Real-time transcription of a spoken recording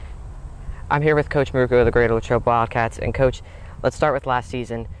I'm here with Coach Marucco of the Greater Latrobe Wildcats. And Coach, let's start with last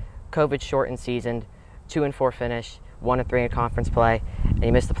season. COVID shortened season, 2-4 finish, 1-3 in conference play, and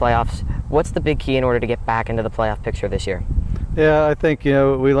you missed the playoffs. What's the big key in order to get back into the playoff picture this year? Yeah, I think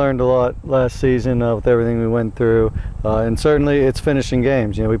we learned a lot last season with everything we went through, and certainly it's finishing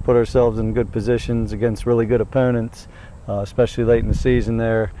games. We put ourselves in good positions against really good opponents, especially late in the season.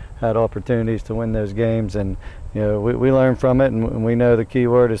 There had opportunities to win those games, and we learned from it, and we know the key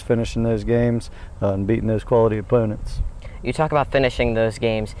word is finishing those games and beating those quality opponents. You talk about finishing those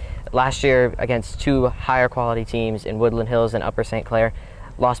games. Last year against two higher quality teams in Woodland Hills and Upper St. Clair,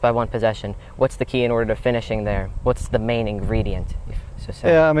 lost by one possession. What's the key in order to finishing there? What's the main ingredient?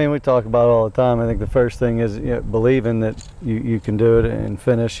 Yeah, I mean, we talk about it all the time. I think the first thing is believing that you can do it and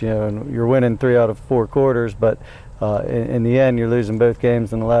finish. And you're winning 3 out of 4 quarters, but in the end, you're losing both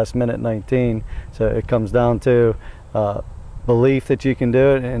games in the last minute 19. So it comes down to belief that you can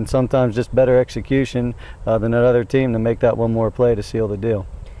do it, and sometimes just better execution than that other team to make that one more play to seal the deal.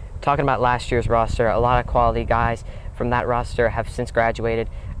 Talking about last year's roster, a lot of quality guys from that roster have since graduated,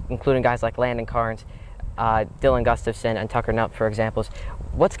 including guys like Landon Carnes, Dylan Gustafson, and Tucker Nutt, for examples.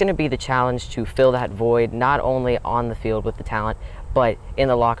 What's going to be the challenge to fill that void, not only on the field with the talent, but in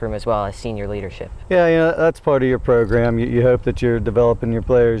the locker room as well as senior leadership? Yeah, that's part of your program. You hope that you're developing your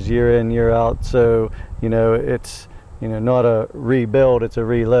players year in, year out, so it's not a rebuild, it's a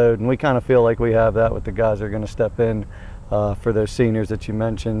reload, and we kind of feel like we have that with the guys that are going to step in for those seniors that you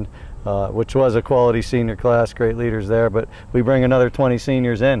mentioned, which was a quality senior class, great leaders there, but we bring another 20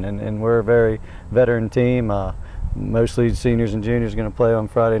 seniors in, and we're a very veteran team. Mostly seniors and juniors are going to play on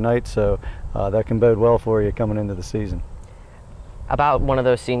Friday night, so that can bode well for you coming into the season. About one of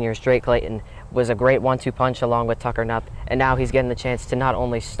those seniors, Drake Clayton, was a great 1-2 punch along with Tucker Nutt, and now he's getting the chance to not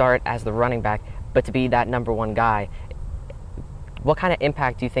only start as the running back, but to be that #1 guy. What kind of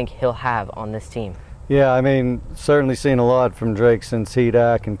impact do you think he'll have on this team? Yeah, I mean, certainly seen a lot from Drake since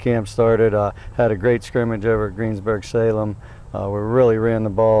HEDAC and camp started. Had a great scrimmage over at Greensburg-Salem. We really ran the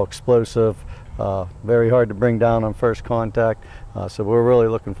ball, explosive, very hard to bring down on first contact. So we're really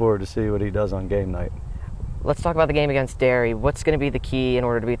looking forward to see what he does on game night. Let's talk about the game against Derry. What's going to be the key in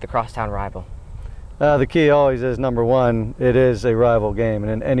order to beat the crosstown rival? The key always is, number one, it is a rival game.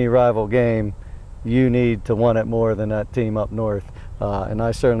 And in any rival game, you need to want it more than that team up north. And I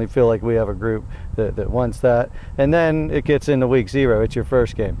certainly feel like we have a group that wants that. And then it gets into week 0. It's your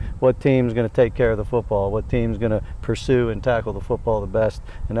first game. What team's going to take care of the football? What team's going to pursue and tackle the football the best?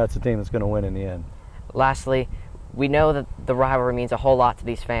 And that's the team that's going to win in the end. Lastly, we know that the rivalry means a whole lot to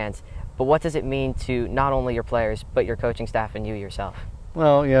these fans. But what does it mean to not only your players, but your coaching staff and you yourself?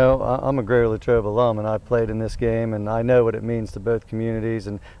 Well, I'm a Greater Latrobe alum, and I played in this game, and I know what it means to both communities,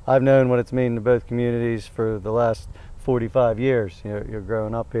 and I've known what it's mean to both communities for the last 45 years. You're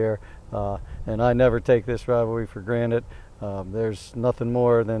growing up here, and I never take this rivalry for granted. There's nothing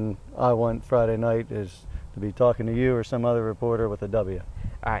more than I want Friday night is to be talking to you or some other reporter with a W.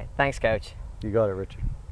 All right, thanks, Coach. You got it, Richard.